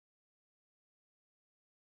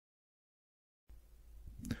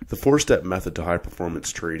The 4-step method to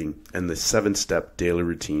high-performance trading and the 7-step daily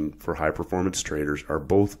routine for high-performance traders are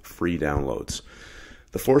both free downloads.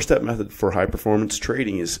 The 4-step method for high-performance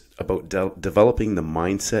trading is about developing the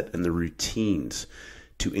mindset and the routines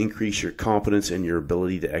to increase your competence and your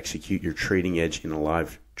ability to execute your trading edge in a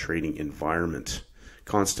live trading environment.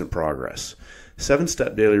 Constant progress.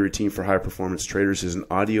 7-step daily routine for high-performance traders is an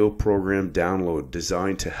audio program download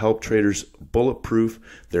designed to help traders bulletproof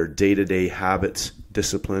their day-to-day habits,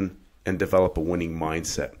 discipline, and develop a winning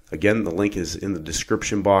mindset. Again, the link is in the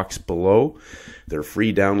description box below. They're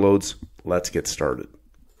free downloads. Let's get started.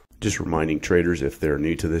 Just reminding traders, if they're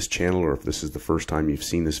new to this channel or if this is the first time you've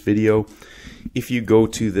seen this video, if you go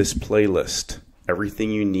to this playlist, everything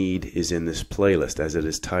you need is in this playlist as it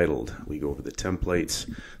is titled. We go over the templates,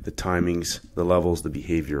 the timings, the levels, the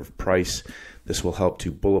behavior of price. This will help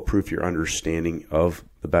to bulletproof your understanding of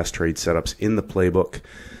the best trade setups in the playbook.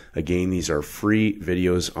 Again, these are free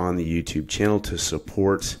videos on the YouTube channel to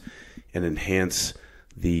support and enhance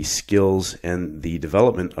the skills and the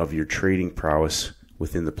development of your trading prowess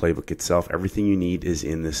within the playbook itself. Everything you need is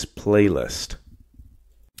in this playlist.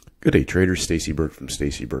 Good day, traders. Stacey Burke from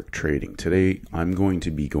Stacey Burke Trading. Today, I'm going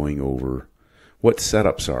to be going over what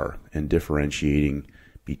setups are and differentiating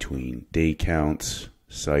between day counts,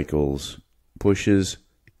 cycles, pushes,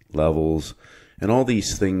 levels, and all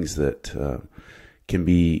these things that can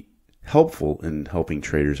be helpful in helping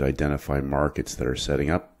traders identify markets that are setting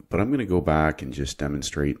up. But I'm going to go back and just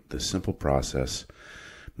demonstrate the simple process,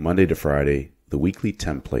 Monday to Friday, the weekly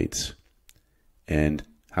templates, and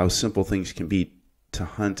how simple things can be to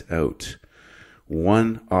hunt out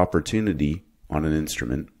one opportunity on an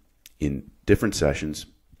instrument in different sessions,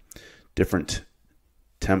 different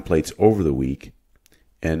templates over the week.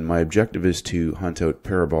 And my objective is to hunt out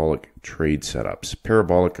parabolic trade setups.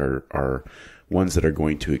 Parabolic are ones that are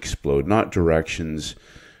going to explode, not directions,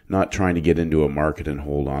 not trying to get into a market and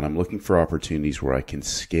hold on. I'm looking for opportunities where I can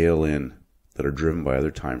scale in that are driven by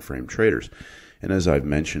other time frame traders. And as I've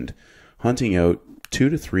mentioned, hunting out 2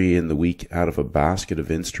 to 3 in the week out of a basket of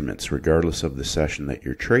instruments, regardless of the session that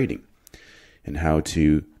you're trading, and how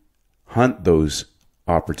to hunt those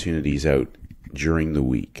opportunities out during the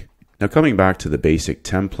week. Now, coming back to the basic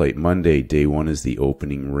template, Monday, day 1 is the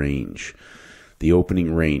opening range. The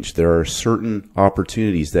opening range, there are certain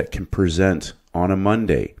opportunities that can present on a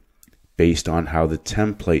Monday based on how the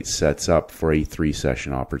template sets up for a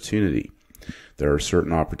 3-session opportunity. There are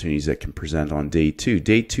certain opportunities that can present on day 2.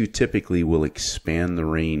 Day 2 typically will expand the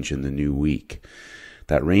range in the new week.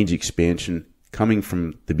 That range expansion coming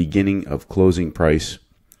from the beginning of closing price.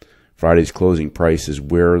 Friday's closing price is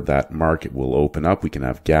where that market will open up. We can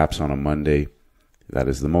have gaps on a Monday. That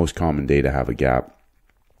is the most common day to have a gap.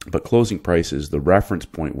 But closing price is the reference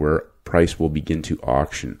point where price will begin to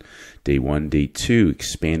auction. Day 1, day 2,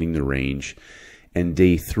 expanding the range. And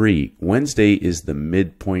day 3, Wednesday is the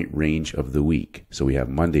midpoint range of the week. So we have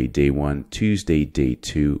Monday, day 1, Tuesday, day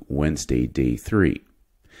 2, Wednesday, day 3.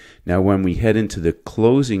 Now when we head into the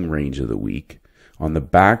closing range of the week, on the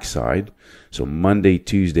back side, so Monday,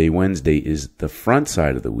 Tuesday, Wednesday is the front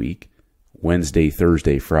side of the week. Wednesday,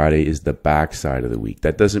 Thursday, Friday is the back side of the week.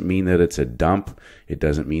 That doesn't mean that it's a dump. It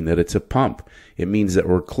doesn't mean that it's a pump. It means that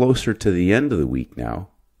we're closer to the end of the week now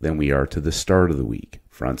than we are to the start of the week.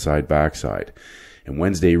 Front side, back side. And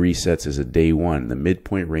Wednesday resets as a day 1, the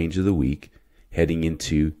midpoint range of the week, heading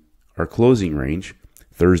into our closing range.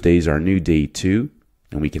 Thursday is our new day 2,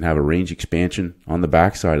 and we can have a range expansion on the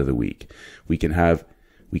back side of the week. We can have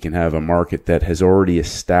a market that has already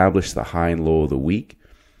established the high and low of the week,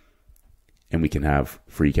 and we can have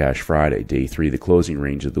free cash Friday, day 3, the closing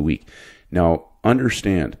range of the week. Now,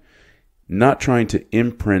 understand, not trying to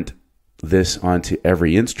imprint this onto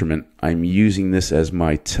every instrument. I'm using this as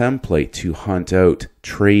my template to hunt out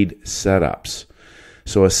trade setups.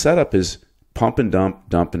 So a setup is pump and dump,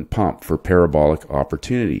 dump and pump for parabolic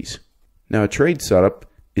opportunities. Now a trade setup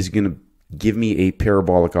is going to give me a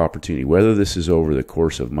parabolic opportunity, whether this is over the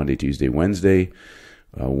course of Monday, Tuesday, Wednesday,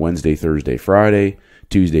 Wednesday, Thursday, Friday,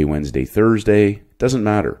 Tuesday, Wednesday, Thursday, doesn't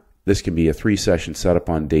matter. This can be a 3-session setup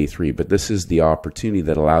on day 3, but this is the opportunity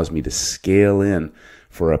that allows me to scale in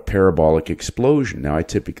for a parabolic explosion. Now, I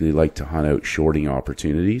typically like to hunt out shorting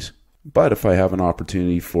opportunities, but if I have an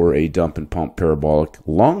opportunity for a dump and pump parabolic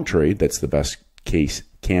long trade, that's the best case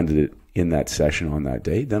candidate in that session on that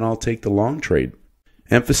day, then I'll take the long trade.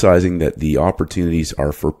 Emphasizing that the opportunities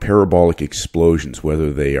are for parabolic explosions,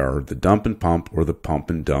 whether they are the dump and pump or the pump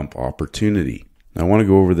and dump opportunity. Now, I want to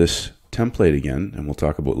go over this template again, and we'll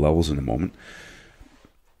talk about levels in a moment.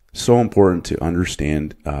 So important to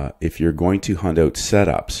understand if you're going to hunt out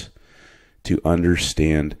setups, to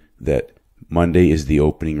understand that Monday is the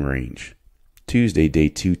opening range. Tuesday, day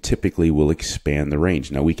 2, typically will expand the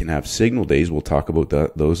range. Now we can have signal days. We'll talk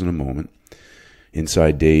about those in a moment.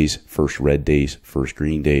 Inside days, first red days, first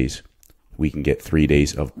green days. We can get 3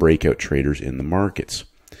 days of breakout traders in the markets.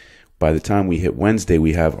 By the time we hit Wednesday,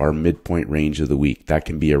 we have our midpoint range of the week. That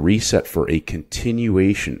can be a reset for a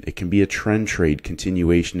continuation. It can be a trend trade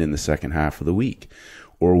continuation in the second half of the week.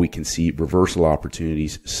 Or we can see reversal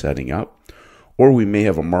opportunities setting up. Or we may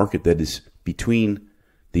have a market that is between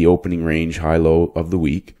the opening range, high-low of the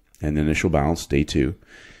week and the initial balance, day 2,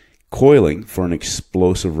 coiling for an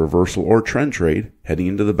explosive reversal or trend trade heading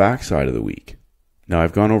into the backside of the week. Now,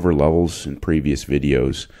 I've gone over levels in previous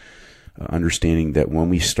videos, understanding that when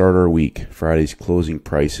we start our week, Friday's closing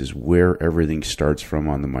price is where everything starts from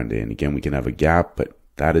on the Monday. And again, we can have a gap, but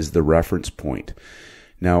that is the reference point.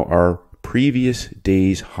 Now, our previous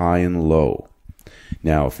day's high and low.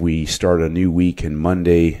 Now, if we start a new week and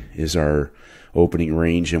Monday is our opening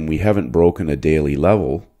range and we haven't broken a daily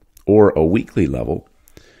level or a weekly level,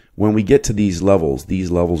 when we get to these levels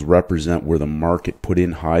represent where the market put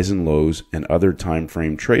in highs and lows, and other time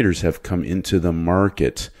frame traders have come into the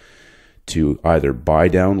market to either buy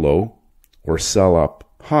down low or sell up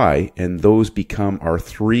high, and those become our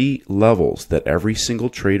 3 levels that every single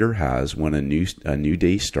trader has when a new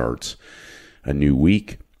day starts, a new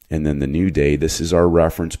week, and then the new day. This is our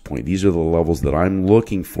reference point. These are the levels that I'm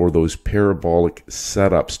looking for those parabolic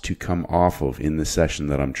setups to come off of in the session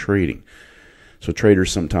that I'm trading. So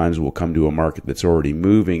traders sometimes will come to a market that's already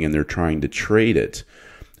moving and they're trying to trade it,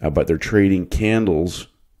 but they're trading candles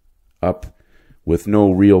up with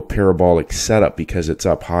no real parabolic setup because it's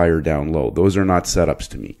up high or down low. Those are not setups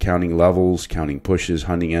to me. Counting levels, counting pushes,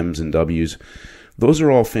 hunting M's and W's, those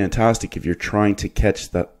are all fantastic if you're trying to catch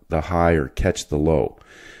the high or catch the low.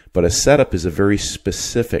 But a setup is a very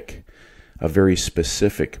specific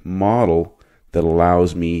model that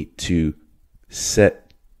allows me to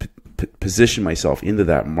position myself into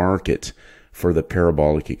that market for the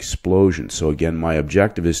parabolic explosion. So again, my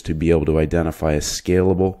objective is to be able to identify a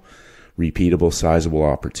scalable, repeatable, sizable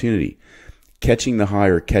opportunity. Catching the high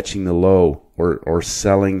or catching the low or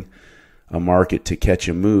selling a market to catch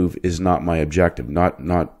a move is not my objective.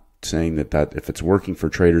 Not saying that if it's working for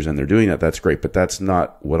traders and they're doing that, that's great, but that's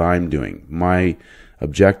not what I'm doing. My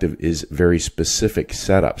objective is very specific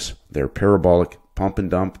setups. They're parabolic pump and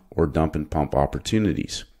dump or dump and pump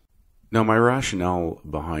opportunities. Now, my rationale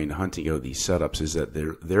behind hunting out these setups is that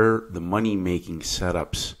they're the money-making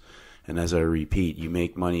setups. And as I repeat, you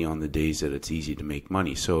make money on the days that it's easy to make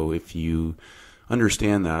money. So if you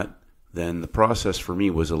understand that, then the process for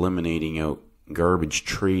me was eliminating out garbage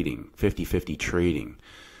trading, 50-50 trading,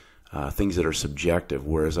 things that are subjective,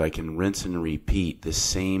 whereas I can rinse and repeat the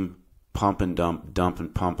same pump and dump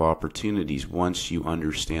and pump opportunities once you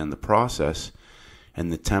understand the process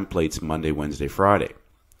and the templates Monday, Wednesday, Friday.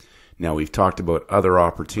 Now, we've talked about other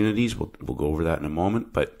opportunities. We'll go over that in a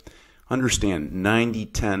moment, but understand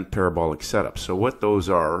 90-10 parabolic setups. So what those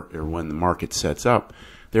are, or when the market sets up,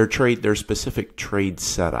 they're specific trade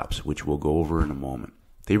setups, which we'll go over in a moment.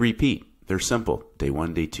 They repeat. They're simple. Day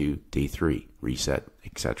 1, day 2, day 3, reset,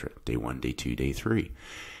 etc. Day 1, day 2, day 3.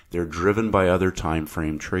 They're driven by other time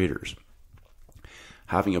frame traders.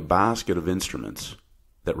 Having a basket of instruments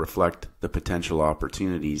that reflect the potential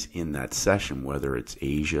opportunities in that session, whether it's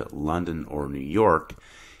Asia, London, or New York,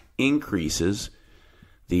 increases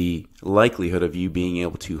the likelihood of you being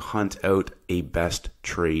able to hunt out a best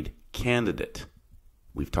trade candidate.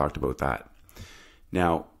 We've talked about that.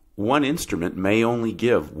 Now, one instrument may only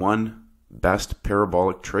give one best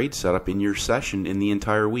parabolic trade setup in your session in the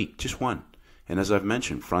entire week, just one. And as I've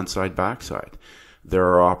mentioned, front side, back side. There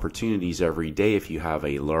are opportunities every day if you have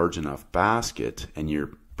a large enough basket and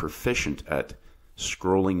you're proficient at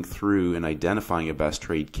scrolling through and identifying a best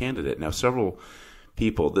trade candidate. Now, several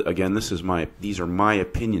people, again, these are my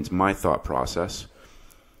opinions, my thought process.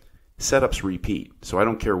 Setups repeat. So I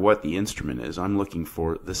don't care what the instrument is. I'm looking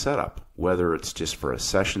for the setup, whether it's just for a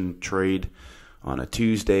session trade on a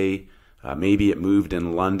Tuesday. Maybe it moved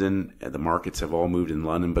in London. The markets have all moved in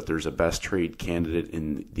London, but there's a best trade candidate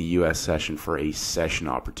in the U.S. session for a session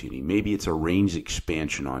opportunity. Maybe it's a range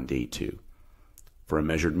expansion on day 2 for a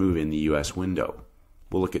measured move in the U.S. window.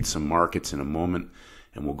 We'll look at some markets in a moment,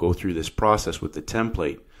 and we'll go through this process with the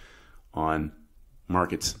template on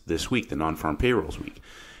markets this week, the non-farm payrolls week.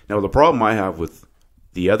 Now, the problem I have with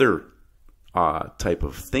the other type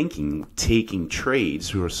of thinking, taking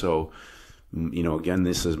trades, again,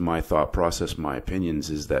 this is my thought process, my opinions,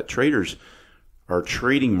 is that traders are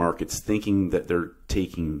trading markets thinking that they're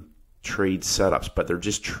taking trade setups, but they're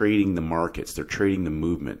just trading the markets. They're trading the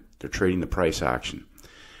movement. They're trading the price action.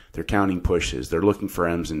 They're counting pushes. They're looking for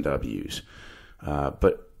M's and W's.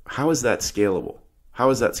 But how is that scalable? How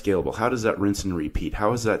is that scalable? How does that rinse and repeat?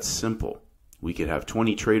 How is that simple? We could have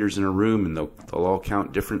 20 traders in a room, and they'll all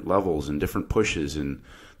count different levels and different pushes, and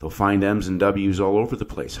they'll find M's and W's all over the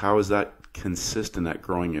place. How is that consistent at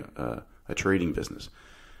growing a trading business?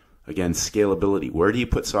 Again, scalability. Where do you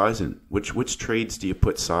put size in? Which trades do you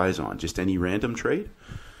put size on? Just any random trade?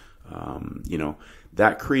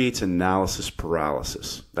 That creates analysis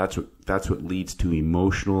paralysis. That's what leads to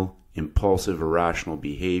emotional, impulsive, irrational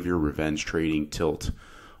behavior, revenge trading, tilt,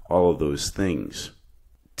 all of those things.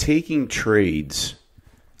 Taking trades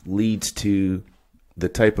leads to the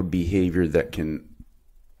type of behavior that can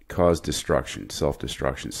cause destruction,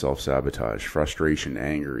 self-destruction, self-sabotage, frustration,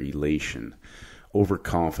 anger, elation,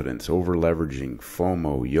 overconfidence, over-leveraging,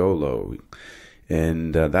 FOMO, YOLO.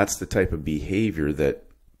 And that's the type of behavior that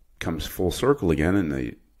comes full circle again, and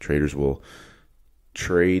the traders will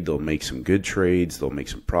trade. They'll make some good trades. They'll make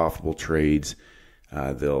some profitable trades.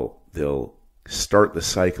 They'll start the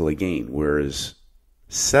cycle again, whereas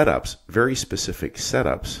setups, very specific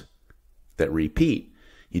setups that repeat,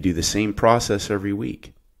 you do the same process every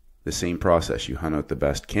week. The same process. You hunt out the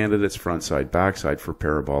best candidates, front side, back side, for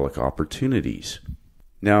parabolic opportunities.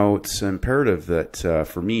 Now, it's imperative that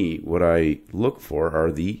for me, what I look for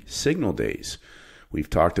are the signal days. We've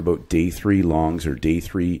talked about day 3 longs or day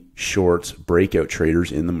 3 shorts, breakout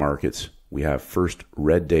traders in the markets. We have first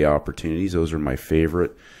red day opportunities. Those are my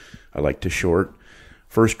favorite. I like to short.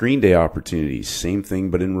 First green day opportunities, same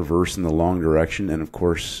thing but in reverse in the long direction. And of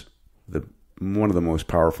course, one of the most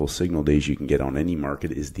powerful signal days you can get on any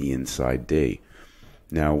market is the inside day.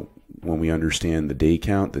 Now, when we understand the day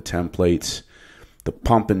count, the templates, the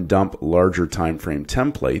pump and dump larger time frame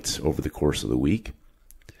templates over the course of the week,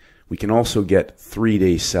 we can also get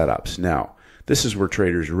 3-day setups. Now, this is where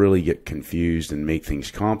traders really get confused and make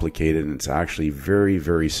things complicated, and it's actually very,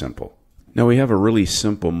 very simple. Now, we have a really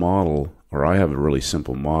simple model, or I have a really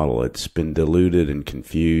simple model. It's been diluted and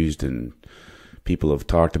confused, and people have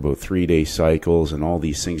talked about 3-day cycles and all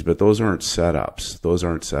these things, but those aren't setups. Those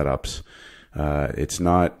aren't setups. It's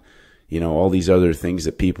not, all these other things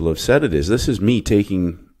that people have said it is. This is me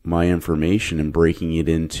taking my information and breaking it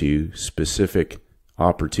into specific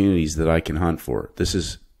opportunities that I can hunt for. This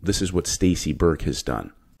is what Stacey Burke has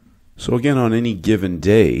done. So again, on any given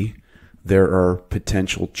day, there are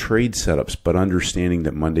potential trade setups, but understanding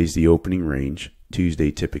that Monday's the opening range,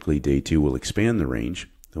 Tuesday, typically day 2, will expand the range.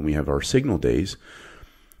 Then we have our signal days.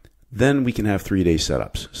 Then we can have 3-day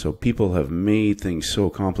setups. So people have made things so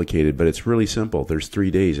complicated, but it's really simple. There's 3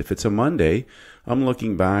 days. If it's a Monday, I'm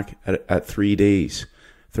looking back at 3 days,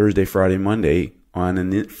 Thursday, Friday, Monday,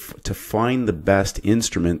 to find the best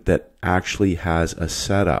instrument that actually has a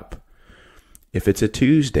setup. If it's a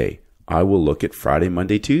Tuesday, I will look at Friday,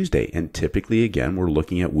 Monday, Tuesday. And typically, again, we're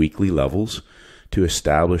looking at weekly levels to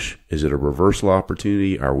establish, is it a reversal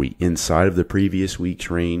opportunity? Are we inside of the previous week's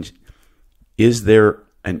range? Is there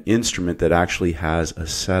an instrument that actually has a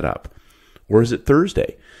setup? Or is it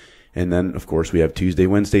Thursday? And then, of course, we have Tuesday,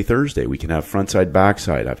 Wednesday, Thursday. We can have front side, back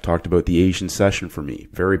side. I've talked about the Asian session for me.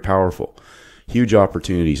 Very powerful. Huge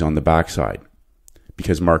opportunities on the backside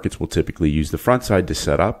because markets will typically use the front side to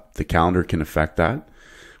set up. The calendar can affect that.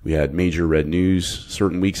 We had major red news.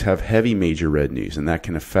 Certain weeks have heavy major red news, and that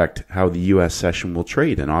can affect how the U.S. session will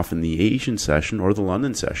trade. And often the Asian session or the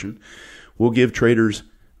London session will give traders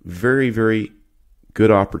very, very good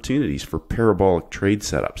opportunities for parabolic trade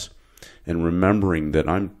setups. And remembering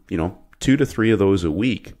that 2 to 3 of those a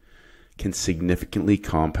week can significantly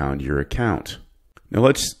compound your account. Now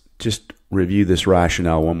let's just review this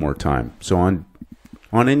rationale one more time. So on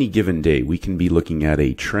any given day, we can be looking at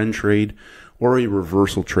a trend trade or a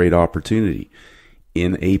reversal trade opportunity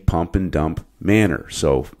in a pump and dump manner.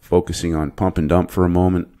 So focusing on pump and dump for a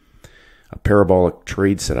moment, a parabolic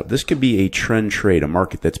trade setup. This could be a trend trade, a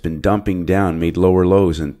market that's been dumping down, made lower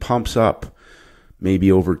lows, and pumps up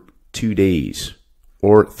maybe over 2 days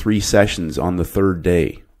or 3 sessions on the 3rd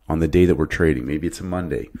day, on the day that we're trading. Maybe it's a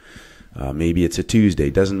Monday. Maybe it's a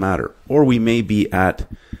Tuesday, doesn't matter. Or we may be at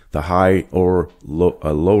the high or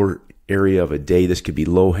a lower area of a day. This could be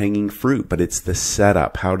low-hanging fruit, but it's the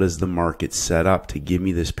setup. How does the market set up to give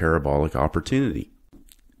me this parabolic opportunity?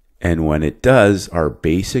 And when it does, our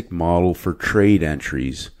basic model for trade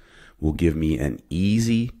entries will give me an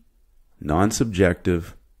easy,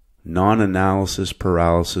 non-subjective, non-analysis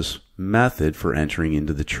paralysis method for entering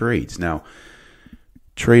into the trades. Now,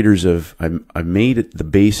 traders I've made it the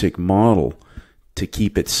basic model to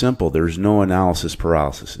keep it simple. There's no analysis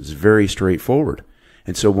paralysis. It's very straightforward.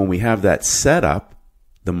 And so when we have that setup,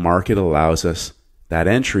 the market allows us that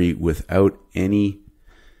entry without any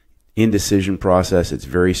indecision process. It's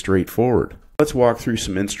very straightforward. Let's walk through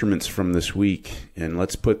some instruments from this week, and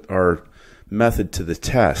let's put our method to the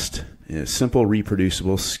test. Simple,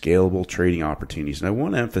 reproducible, scalable trading opportunities. And I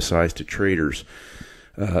want to emphasize to traders,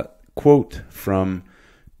 quote from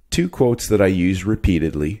two quotes that I use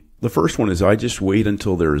repeatedly. The first one is, I just wait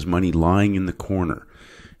until there is money lying in the corner,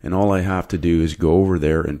 and all I have to do is go over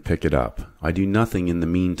there and pick it up. I do nothing in the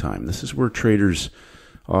meantime. This is where traders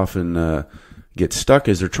often get stuck,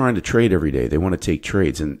 as they're trying to trade every day. They want to take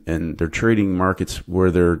trades, and they're trading markets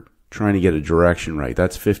where they're trying to get a direction right.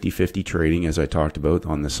 That's 50-50 trading, as I talked about,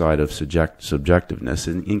 on the side of subjectiveness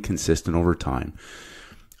and inconsistent over time.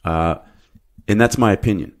 And that's my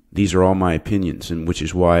opinion. These are all my opinions, and which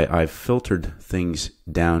is why I've filtered things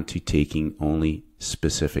down to taking only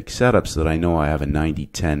specific setups that I know I have a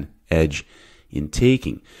 90-10 edge in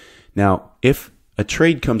taking. Now, if a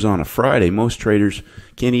trade comes on a Friday, most traders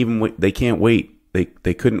can't even wait. They can't wait.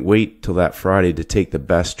 They couldn't wait till that Friday to take the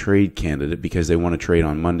best trade candidate, because they want to trade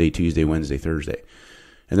on Monday, Tuesday, Wednesday, Thursday.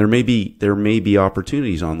 And there may be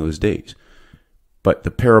opportunities on those days. But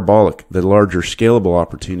the parabolic, the larger scalable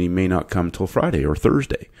opportunity may not come till Friday or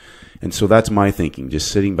Thursday. And so that's my thinking,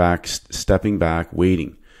 just sitting back, stepping back,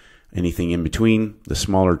 waiting. Anything in between, the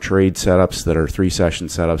smaller trade setups that are 3-session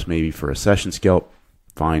setups, maybe for a session scalp,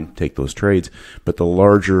 fine, take those trades. But the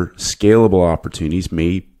larger scalable opportunities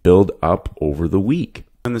may build up over the week.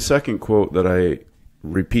 And the second quote that I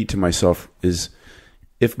repeat to myself is,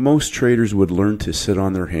 if most traders would learn to sit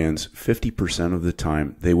on their hands 50% of the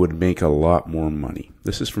time, they would make a lot more money.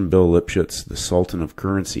 This is from Bill Lipschutz, the Sultan of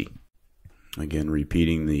Currency. Again,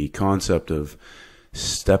 repeating the concept of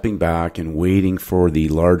stepping back and waiting for the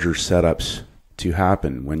larger setups to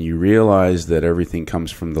happen. When you realize that everything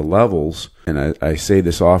comes from the levels, and I say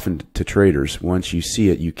this often to traders, once you see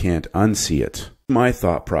it, you can't unsee it. My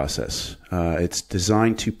thought process, it's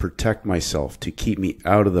designed to protect myself, to keep me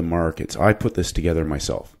out of the markets. I put this together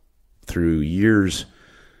myself through years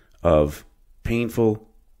of painful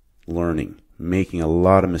learning, making a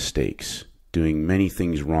lot of mistakes, doing many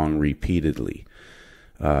things wrong repeatedly,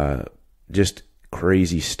 just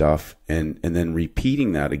crazy stuff, and then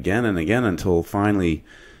repeating that again and again until finally,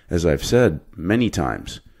 as I've said many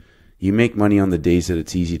times, you make money on the days that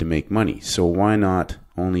it's easy to make money. So why not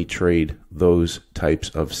only trade those types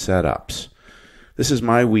of setups? This is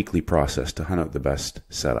my weekly process to hunt out the best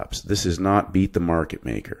setups. This is not beat the market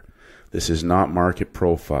maker. This is not market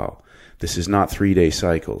profile. This is not 3-day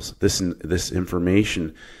cycles. This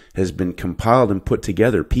information has been compiled and put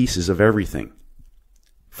together, pieces of everything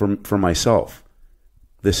for myself.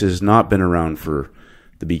 This has not been around for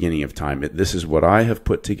the beginning of time. This is what I have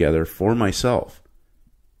put together for myself.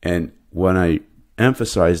 And when I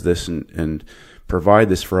emphasize this and provide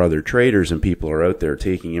this for other traders, and people are out there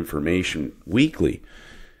taking information weekly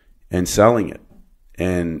and selling it,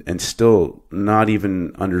 and still not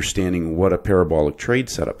even understanding what a parabolic trade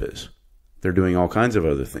setup is. They're doing all kinds of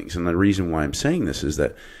other things. And the reason why I'm saying this is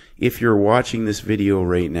that if you're watching this video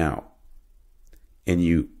right now and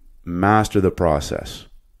you master the process,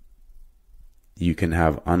 you can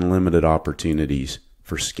have unlimited opportunities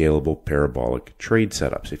for scalable parabolic trade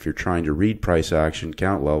setups. If you're trying to read price action,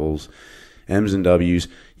 count levels, M's and W's,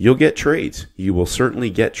 you'll get trades. You will certainly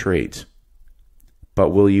get trades. But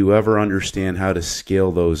will you ever understand how to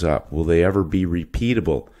scale those up? Will they ever be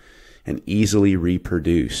repeatable and easily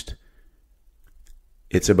reproduced?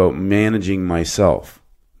 It's about managing myself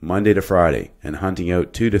Monday to Friday and hunting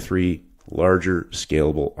out 2 to 3 larger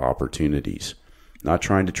scalable opportunities. Not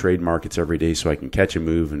trying to trade markets every day so I can catch a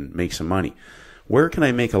move and make some money. Where can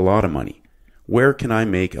I make a lot of money? Where can I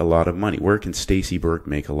make a lot of money? Where can Stacey Burke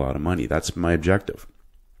make a lot of money? That's my objective.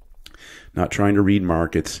 Not trying to read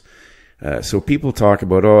markets. So people talk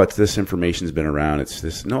about, oh, it's this information's been around. It's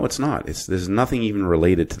this. No, it's not. There's nothing even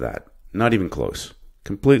related to that. Not even close.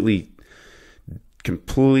 Completely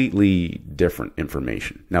different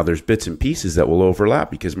information. Now, there's bits and pieces that will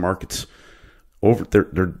overlap because markets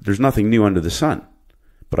there's nothing new under the sun.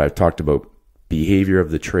 But I've talked about behavior of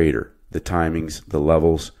the trader, the timings, the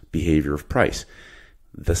levels, behavior of price.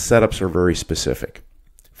 The setups are very specific.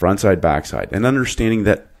 Frontside, backside, and understanding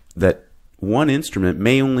that one instrument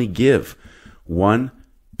may only give one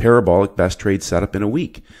parabolic best trade setup in a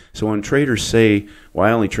week. So when traders say, well,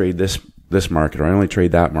 I only trade this market, or I only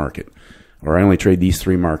trade that market, or I only trade these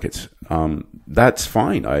 3 markets, that's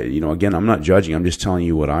fine. Again, I'm not judging. I'm just telling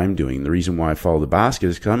you what I'm doing. The reason why I follow the basket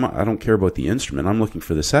is because I don't care about the instrument. I'm looking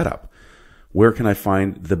for the setup. Where can I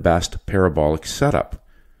find the best parabolic setup?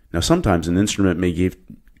 Now, sometimes an instrument may give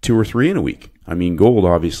 2 or 3 in a week. I mean, gold,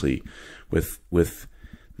 obviously, with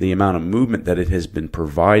the amount of movement that it has been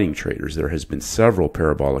providing traders. There has been several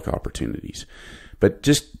parabolic opportunities. But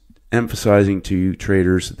just emphasizing to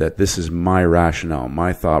traders that this is my rationale,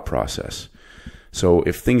 my thought process. So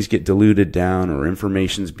if things get diluted down or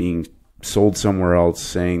information's being sold somewhere else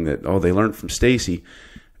saying that, oh, they learned from Stacey,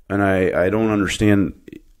 and I don't understand,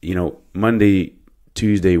 Monday,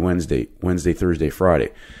 Tuesday, Wednesday, Thursday, Friday.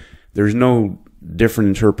 There's no different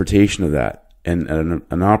interpretation of that. And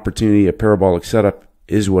an opportunity, a parabolic setup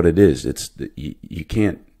is what it is. You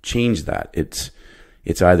can't change that.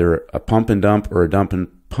 It's either a pump and dump or a dump and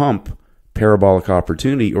pump parabolic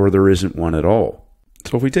opportunity, or there isn't one at all.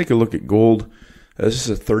 So if we take a look at gold, this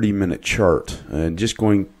is a 30-minute chart, and just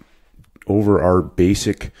going over our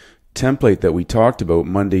basic template that we talked about: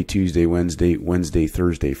 Monday, Tuesday, Wednesday,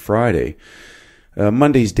 Thursday, Friday.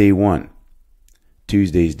 Monday's day 1,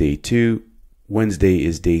 Tuesday's day 2, Wednesday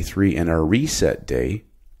is day 3, and our reset day,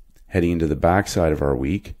 heading into the backside of our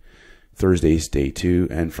week, Thursday's day 2,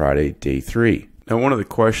 and Friday day 3. Now, one of the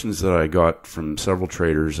questions that I got from several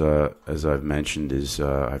traders, as I've mentioned, is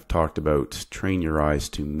I've talked about train your eyes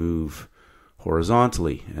to move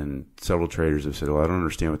horizontally, and several traders have said, well, I don't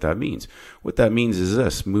understand what that means. What that means is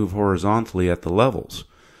this: move horizontally at the levels.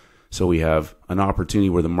 So we have an opportunity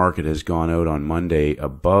where the market has gone out on Monday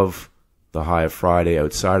above the high of Friday,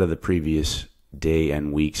 outside of the previous day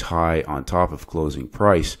and week's high on top of closing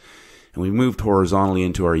price, and we moved horizontally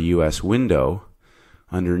into our US window.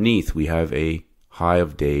 Underneath, we have a high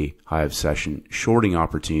of day, high of session shorting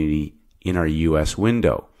opportunity in our US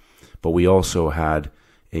window. But we also had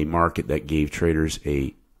a market that gave traders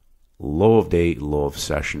a low of day, low of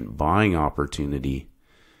session buying opportunity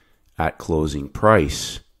at closing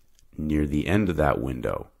price near the end of that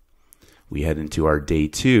window. We head into our day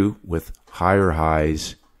 2 with higher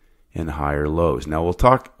highs and higher lows. Now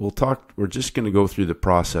we're just going to go through the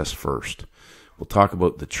process first. We'll talk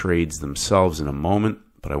about the trades themselves in a moment,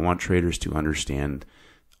 but I want traders to understand.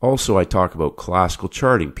 Also, I talk about classical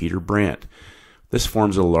charting, Peter Brandt. This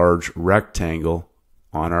forms a large rectangle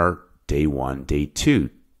on our day 1, day 2.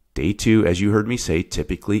 Day 2, as you heard me say,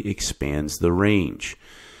 typically expands the range.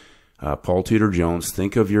 Paul Tudor Jones,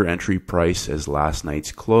 think of your entry price as last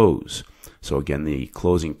night's close. So again, the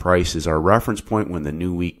closing price is our reference point when the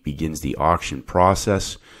new week begins the auction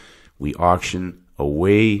process. We auction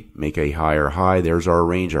away, make a higher high. There's our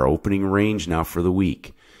range, our opening range now for the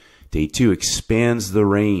week. Day 2 expands the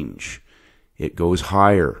range. It goes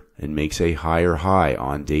higher and makes a higher high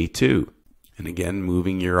on day 2. And again,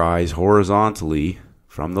 moving your eyes horizontally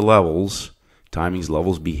from the levels, timings,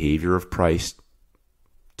 levels, behavior of price.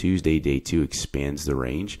 Tuesday, day 2 expands the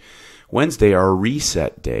range. Wednesday, our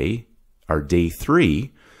reset day, our day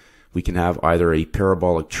 3, we can have either a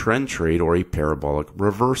parabolic trend trade or a parabolic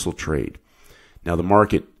reversal trade. Now the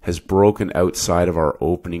market has broken outside of our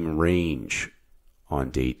opening range. On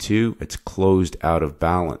day 2, it's closed out of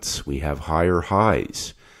balance. We have higher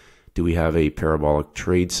highs. Do we have a parabolic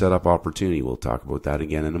trade setup opportunity? We'll talk about that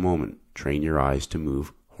again in a moment. Train your eyes to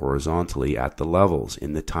move horizontally at the levels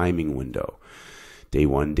in the timing window. Day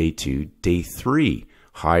 1, day 2, day 3,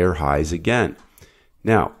 higher highs again.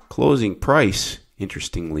 Now, closing price,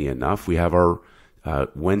 interestingly enough, we have our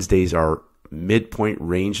Wednesdays, our midpoint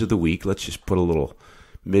range of the week. Let's just put a little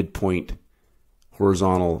midpoint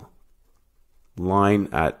horizontal line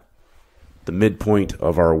at the midpoint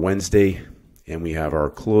of our Wednesday, and we have our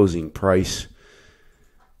closing price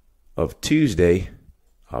of Tuesday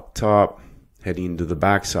up top, heading into the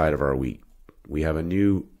backside of our week. We have a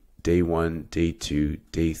new day 1, day 2,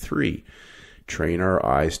 day 3. Train our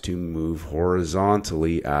eyes to move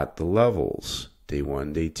horizontally at the levels. Day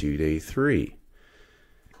 1, day 2, day 3.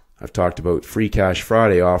 I've talked about Free Cash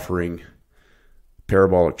Friday offering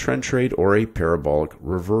parabolic trend trade or a parabolic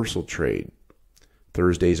reversal trade.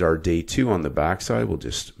 Thursday's our day 2 on the backside. We'll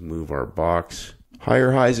just move our box.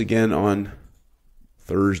 Higher highs again on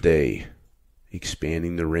Thursday,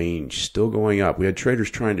 expanding the range, still going up. We had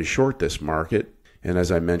traders trying to short this market. And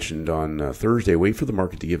as I mentioned on Thursday, wait for the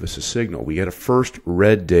market to give us a signal. We had a first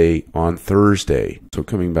red day on Thursday. So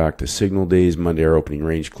coming back to signal days, Monday our opening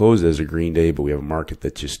range closed as a green day, but we have a market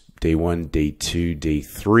that just day 1, day 2, day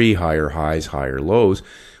 3, higher highs, higher lows.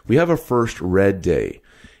 We have a first red day,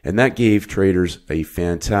 and that gave traders a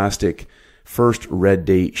fantastic first red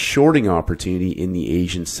day shorting opportunity in the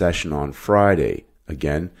Asian session on Friday.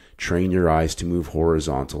 Again, train your eyes to move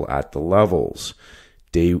horizontal at the levels.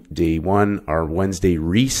 Day 1, our Wednesday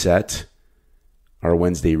reset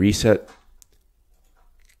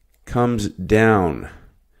comes down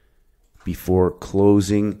before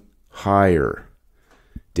closing higher.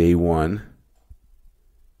 Day 1,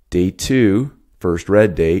 day 2, first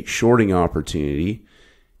red day, shorting opportunity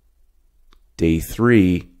Day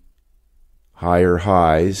 3, higher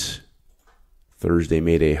highs. Thursday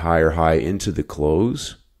made a higher high into the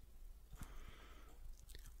close.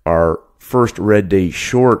 Our first red day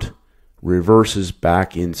short reverses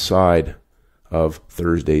back inside of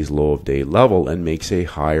Thursday's low of day level and makes a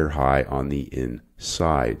higher high on the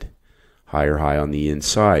inside. Higher high on the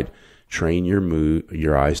inside. Train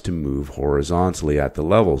your eyes to move horizontally at the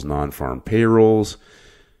levels. Non-farm payrolls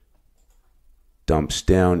dumps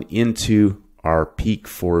down into our peak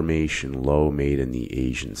formation low made in the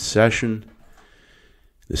Asian session.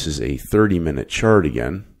 This is a 30-minute chart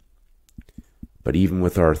again. But even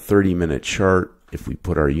with our 30-minute chart, if we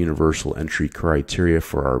put our universal entry criteria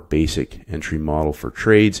for our basic entry model for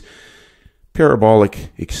trades,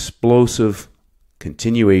 parabolic explosive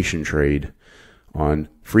continuation trade on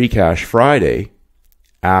Free Cash Friday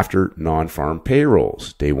after non-farm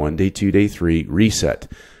payrolls. Day 1, day 2, day 3,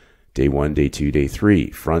 reset. Day 1, day 2, day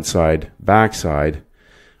 3, front side, back side.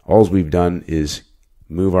 All we've done is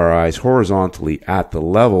move our eyes horizontally at the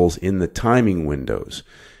levels in the timing windows.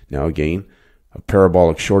 Now again, a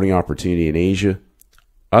parabolic shorting opportunity in Asia.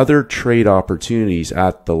 Other trade opportunities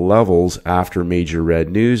at the levels after major red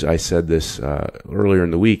news. I said this earlier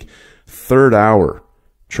in the week. Third hour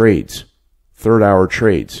trades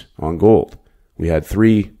on gold. We had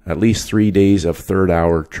at least 3 days of third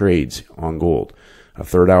hour trades on gold. A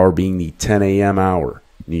third hour being the 10 a.m. hour,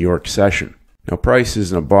 New York session. Now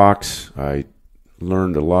prices in a box. I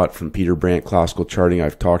learned a lot from Peter Brandt, classical charting.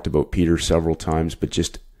 I've talked about Peter several times, but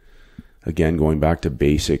just again, going back to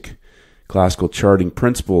basic classical charting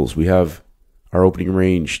principles, we have our opening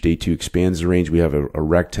range. Day 2 expands the range. We have a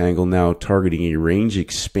rectangle now targeting a range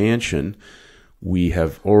expansion. We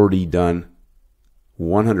have already done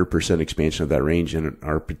 100% expansion of that range and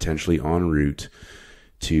are potentially en route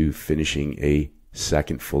to finishing a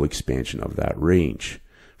second full expansion of that range.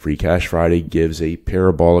 Free Cash Friday gives a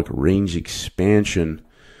parabolic range expansion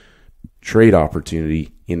trade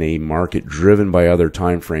opportunity in a market driven by other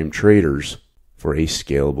time frame traders for a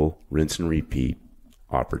scalable rinse and repeat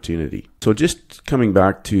opportunity. So just coming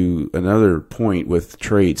back to another point with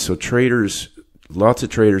trades. So traders, lots of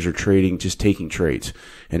traders are trading, just taking trades,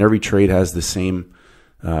 and every trade has the same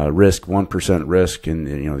risk, 1% risk, and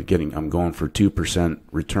I'm going for 2%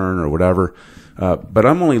 return or whatever. But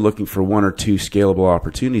I'm only looking for 1 or 2 scalable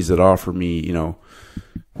opportunities that offer me,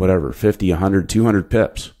 whatever, 50, 100, 200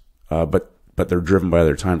 pips. But they're driven by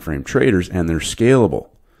other time frame traders and they're scalable,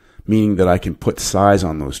 meaning that I can put size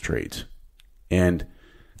on those trades. And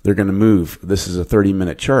they're going to move. This is a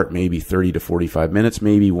 30-minute chart, maybe 30 to 45 minutes,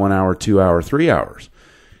 maybe 1 hour, 2 hour, 3 hours.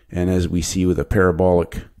 And as we see with a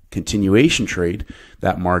parabolic continuation trade,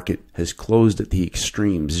 that market has closed at the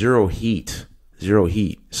extreme, zero heat.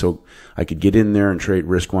 So I could get in there and trade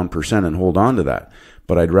risk 1% and hold on to that.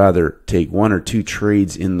 But I'd rather take 1 or 2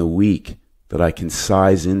 trades in the week that I can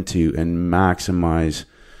size into and maximize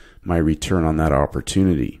my return on that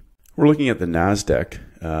opportunity. We're looking at the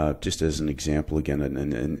NASDAQ, just as an example, again,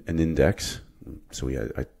 an index. So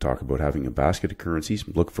I talk about having a basket of currencies.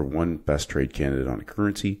 Look for one best trade candidate on a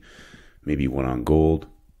currency, maybe one on gold,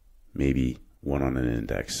 maybe one on an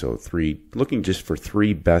index. So looking just for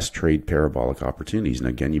 3 best trade parabolic opportunities. And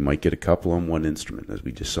again, you might get a couple on one instrument, as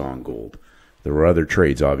we just saw on gold. There were other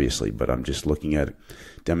trades, obviously, but I'm just looking at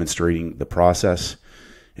demonstrating the process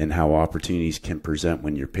and how opportunities can present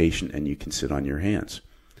when you're patient and you can sit on your hands.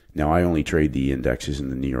 Now, I only trade the indexes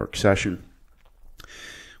in the New York session.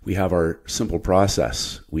 We have our simple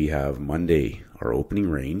process. We have Monday, our opening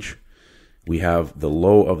range. We have the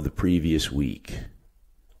low of the previous week.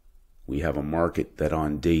 We have a market that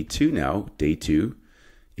on day 2 now, day 2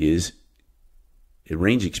 is a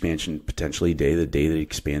range expansion, potentially the day that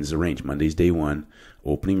expands the range. Monday's day 1,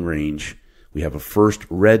 opening range. We have a first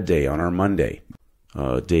red day on our Monday,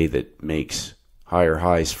 a day that makes higher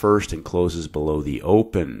highs first and closes below the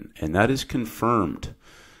open. And that is confirmed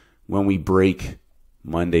when we break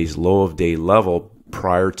Monday's low of day level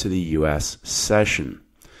prior to the U.S. session.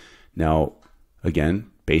 Now,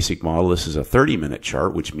 again, basic model, this is a 30-minute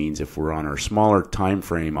chart, which means if we're on our smaller time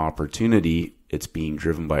frame opportunity, it's being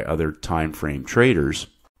driven by other time frame traders.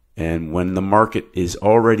 And when the market is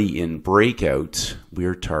already in breakout,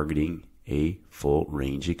 we're targeting a full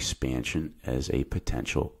range expansion as a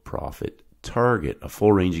potential profit target, a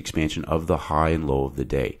full range expansion of the high and low of the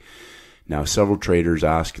day. Now, several traders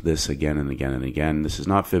ask this again and again and again. This is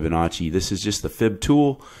not Fibonacci. This is just the Fib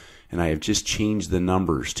tool, and I have just changed the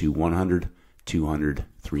numbers to 100, 200,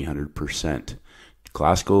 300%.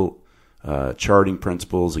 Classical charting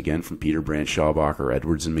principles, again from Peter Brandt, Schabacker,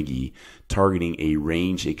 Edwards, and McGee, targeting a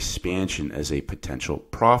range expansion as a potential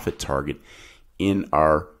profit target in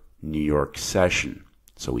our New York session.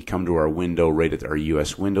 So we come to our window right at our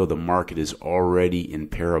US window. The market is already in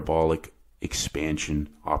parabolic expansion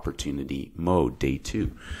opportunity mode, day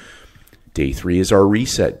 2. Day 3 is our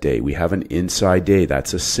reset day. We have an inside day.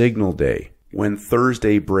 That's a signal day. When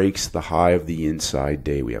Thursday breaks the high of the inside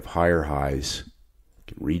day, we have higher highs. We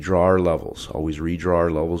can redraw our levels. Always redraw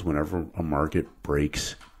our levels whenever a market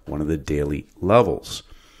breaks one of the daily levels.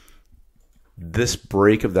 This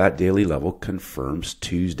break of that daily level confirms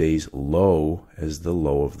Tuesday's low as the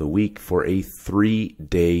low of the week for a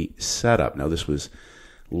 3-day setup. Now, this was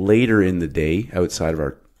later in the day outside of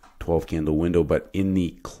our 12 candle window, but in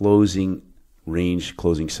the closing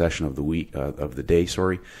session of the week, of the day,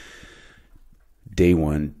 day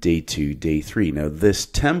 1, day 2, day 3. Now, this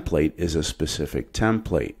template is a specific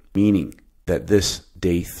template, meaning that this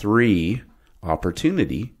day 3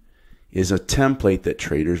 opportunity is a template that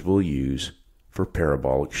traders will use for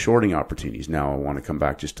parabolic shorting opportunities. Now, I want to come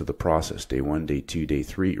back just to the process. Day 1, day 2, day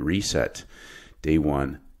 3, reset. Day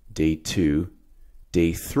 1, day 2,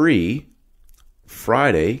 day 3,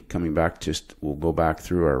 Friday, coming back, we'll go back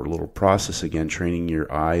through our little process again, training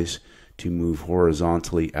your eyes to move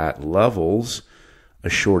horizontally at levels, a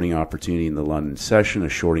shorting opportunity in the London session, a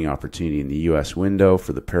shorting opportunity in the US window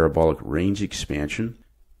for the parabolic range expansion.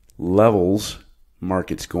 Levels,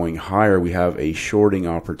 markets going higher, we have a shorting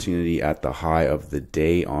opportunity at the high of the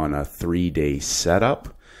day on a 3-day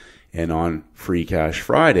setup. And on Free Cash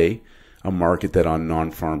Friday, a market that on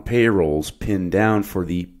non-farm payrolls pinned down for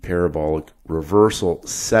the parabolic reversal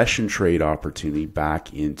session trade opportunity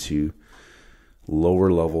back into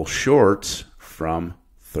lower level shorts from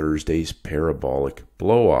Thursday's parabolic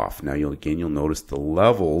blow off. Now, you'll notice the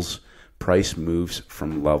levels, price moves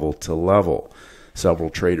from level to level. Several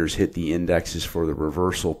traders hit the indexes for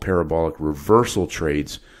the parabolic reversal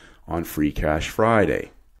trades on Free Cash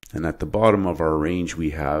Friday. And at the bottom of our range,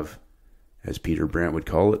 we have, as Peter Brandt would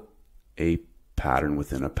call it, a pattern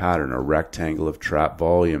within a pattern, a rectangle of trap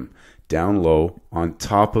volume, down low on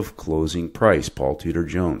top of closing price. Paul Tudor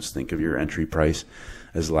Jones, think of your entry price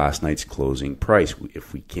as last night's closing price.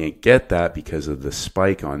 If we can't get that because of the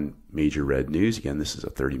spike on major red news, again, this is a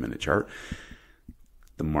 30-minute chart,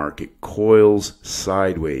 the market coils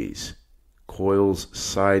sideways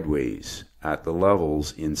at the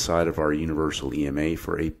levels inside of our universal EMA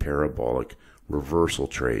for a parabolic reversal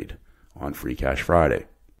trade on Free Cash Friday.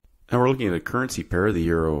 Now we're looking at a currency pair, the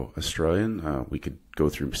Euro Australian. We could go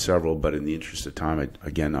through several, but in the interest of time,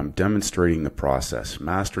 I'm demonstrating the process.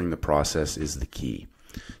 Mastering the process is the key.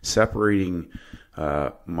 Separating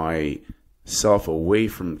myself away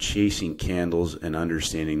from chasing candles and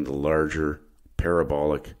understanding the larger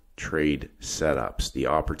parabolic trade setups, the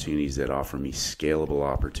opportunities that offer me scalable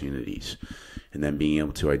opportunities, and then being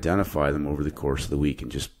able to identify them over the course of the week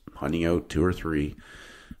and just hunting out 2 or 3.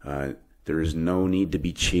 There is no need to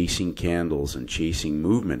be chasing candles and chasing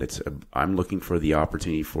movement. I'm looking for the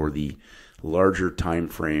opportunity for the larger time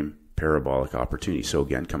frame parabolic opportunity. So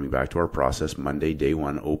again, coming back to our process, Monday, day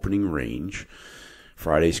 1, opening range.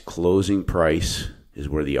 Friday's closing price is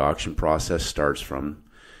where the auction process starts from.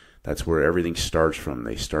 That's where everything starts from.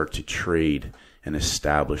 They start to trade and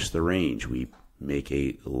establish the range. We make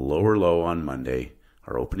a lower low on Monday,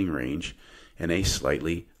 our opening range, and a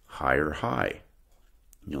slightly higher high.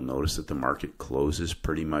 You'll notice that the market closes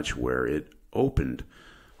pretty much where it opened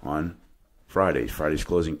on Friday. Friday's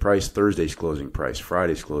closing price, Thursday's closing price,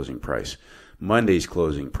 Friday's closing price, Monday's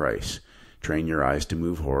closing price. Train your eyes to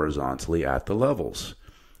move horizontally at the levels.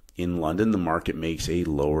 In London, the market makes a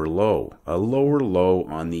lower low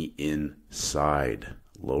on the inside.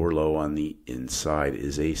 Lower low on the inside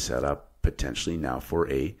is a setup potentially now for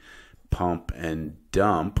a pump and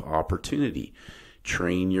dump opportunity.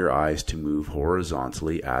 Train your eyes to move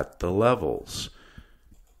horizontally at the levels.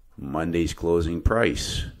 Monday's closing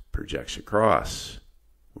price projects across.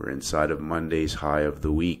 We're inside of Monday's high of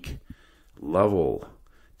the week. Level,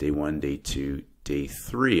 day 1, day 2, day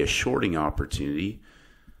 3, a shorting opportunity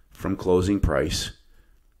from closing price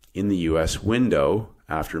in the US window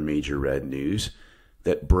after major red news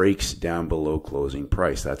that breaks down below closing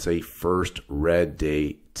price. That's a first red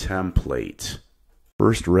day template.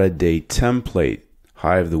 First red day template.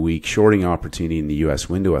 High of the week, shorting opportunity in the US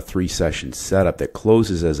window, a 3-session setup that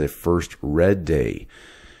closes as a first red day.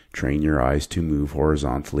 Train your eyes to move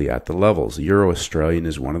horizontally at the levels. The Euro Australian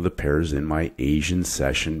is one of the pairs in my Asian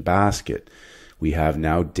session basket. We have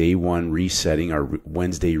now day 1 resetting. Our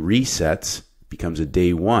Wednesday resets becomes a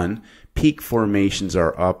day 1. Peak formations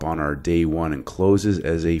are up on our day 1 and closes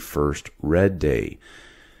as a first red day.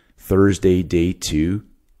 Thursday, day 2,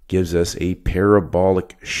 gives us a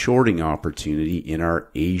parabolic shorting opportunity in our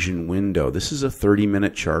Asian window. This is a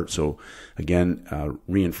 30-minute chart, so again,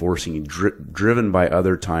 reinforcing driven by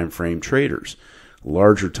other time frame traders.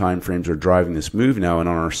 Larger time frames are driving this move now, and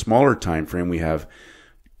on our smaller time frame, we have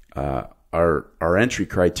our entry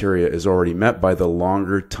criteria is already met by the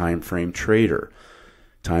longer time frame trader.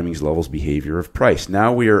 Timings, levels, behavior of price.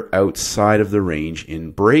 Now we are outside of the range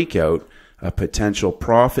in breakout. A potential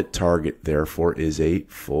profit target, therefore, is a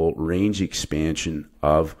full range expansion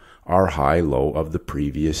of our high-low of the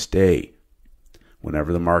previous day.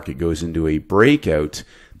 Whenever the market goes into a breakout,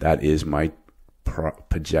 that is my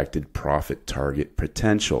projected profit target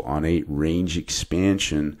potential on a range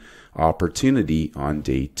expansion opportunity on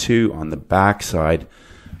day 2 on the backside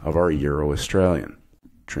of our Euro Australian.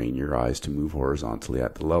 Train your eyes to move horizontally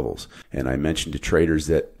at the levels. And I mentioned to traders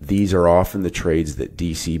that these are often the trades that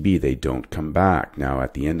DCB, they don't come back. Now,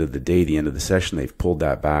 at the end of the day, the end of the session, they've pulled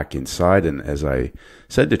that back inside. And as I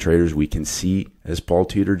said to traders, we can see, as Paul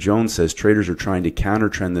Tudor Jones says, traders are trying to counter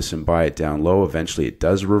trend this and buy it down low. Eventually, it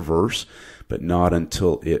does reverse, but not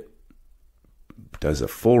until it does a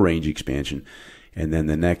full range expansion. And then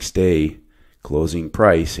the next day, closing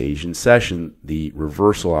price, Asian session, the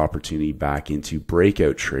reversal opportunity back into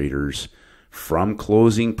breakout traders from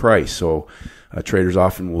closing price. So traders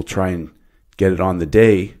often will try and get it on the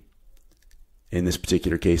day. In this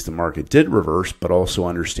particular case, the market did reverse, but also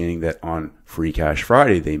understanding that on Free Cash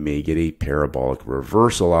Friday, they may get a parabolic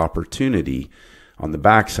reversal opportunity on the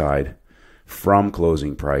backside from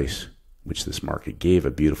closing price, which this market gave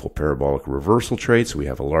a beautiful parabolic reversal trade. So we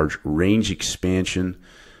have a large range expansion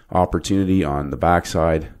opportunity on the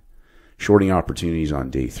backside, shorting opportunities on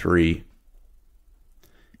day 3,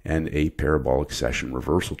 and a parabolic session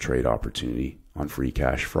reversal trade opportunity on Free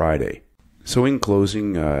Cash Friday. So in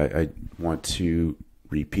closing, I want to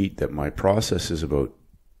repeat that my process is about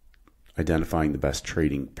identifying the best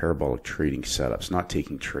parabolic trading setups, not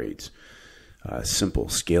taking trades. Simple,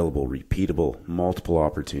 scalable, repeatable, multiple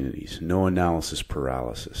opportunities, no analysis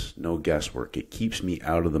paralysis, no guesswork. It keeps me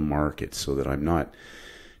out of the market so that I'm not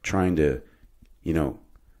trying to,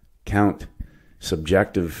 count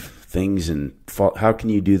subjective things. And how can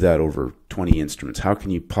you do that over 20 instruments? How can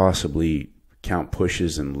you possibly count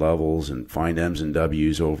pushes and levels and find M's and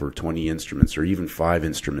W's over 20 instruments or even 5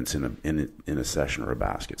 instruments in a session or a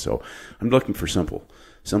basket? So I'm looking for simple,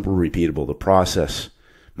 repeatable.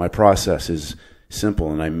 My process is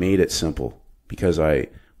simple, and I made it simple because I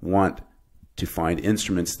want to find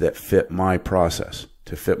instruments that fit my process,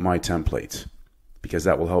 to fit my templates, because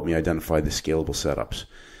that will help me identify the scalable setups.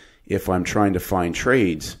 If I'm trying to find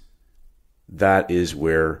trades, that is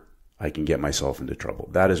where I can get myself into trouble.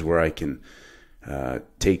 That is where I can I'll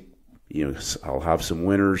have some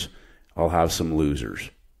winners, I'll have some losers,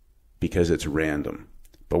 because it's random.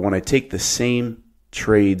 But when I take the same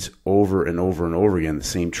trades over and over and over again, the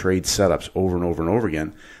same trade setups over and over and over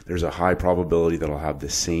again, there's a high probability that I'll have the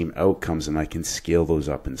same outcomes, and I can scale those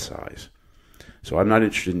up in size. So I'm not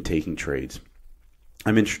interested in taking trades.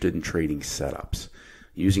 I'm interested in trading setups,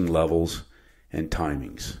 using levels and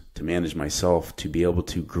timings to manage myself to be able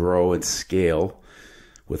to grow and scale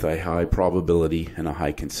with a high probability and a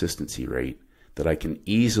high consistency rate that I can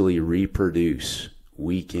easily reproduce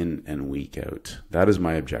week in and week out. That is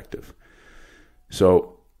my objective.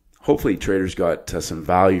 So hopefully traders got some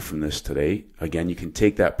value from this today. Again, you can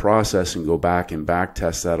take that process and go back and back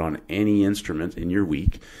test that on any instrument in your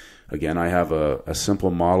week. Again, I have a simple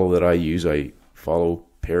model that I use. I follow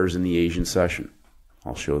pairs in the Asian session.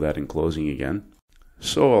 I'll show that in closing again.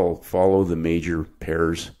 So I'll follow the major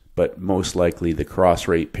pairs, but most likely the cross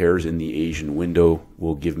rate pairs in the Asian window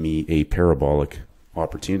will give me a parabolic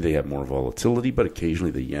opportunity. They have more volatility, but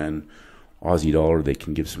occasionally the yen, Aussie dollar, they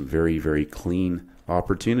can give some very, very clean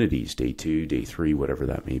opportunities. Day 2, day 3, whatever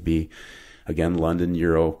that may be. Again, London,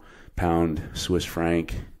 Euro, Pound, Swiss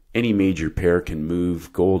franc, any major pair can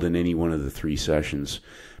move. Gold in any one of the 3 sessions.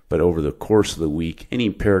 But over the course of the week, any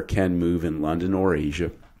pair can move in London or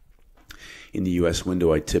Asia. In the U.S.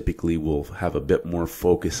 window, I typically will have a bit more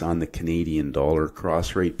focus on the Canadian dollar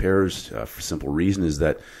cross rate pairs. For simple reason is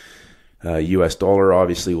that U.S. dollar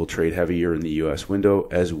obviously will trade heavier in the U.S. window,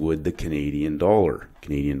 as would the Canadian dollar.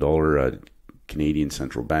 Canadian dollar, Canadian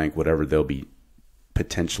central bank, whatever, they'll be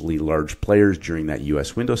potentially large players during that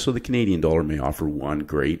U.S. window. So the Canadian dollar may offer one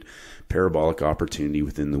great parabolic opportunity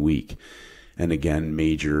within the week. And again,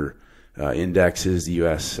 major indexes, the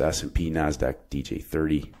U.S. S&P, NASDAQ,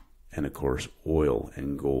 DJ30, and of course, oil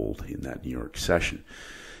and gold in that New York session.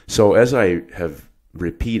 So as I have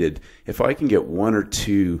repeated, if I can get 1 or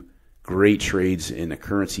 2 great trades in a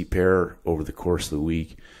currency pair over the course of the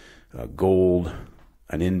week, gold,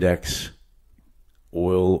 an index,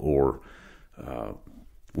 oil, or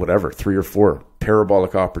whatever, 3 or 4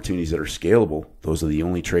 parabolic opportunities that are scalable, those are the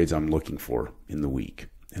only trades I'm looking for in the week.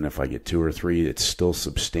 And if I get 2 or 3, it's still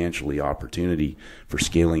substantially opportunity for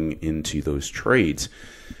scaling into those trades,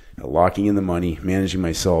 locking in the money, managing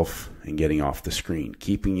myself, and getting off the screen,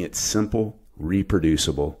 keeping it simple,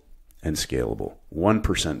 reproducible, and scalable.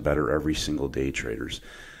 1% better every single day, traders.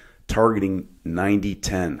 Targeting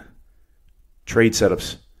 90-10 trade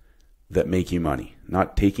setups that make you money,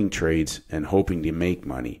 not taking trades and hoping to make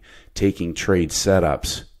money, taking trade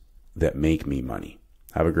setups that make me money.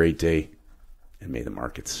 Have a great day, and may the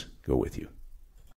markets go with you.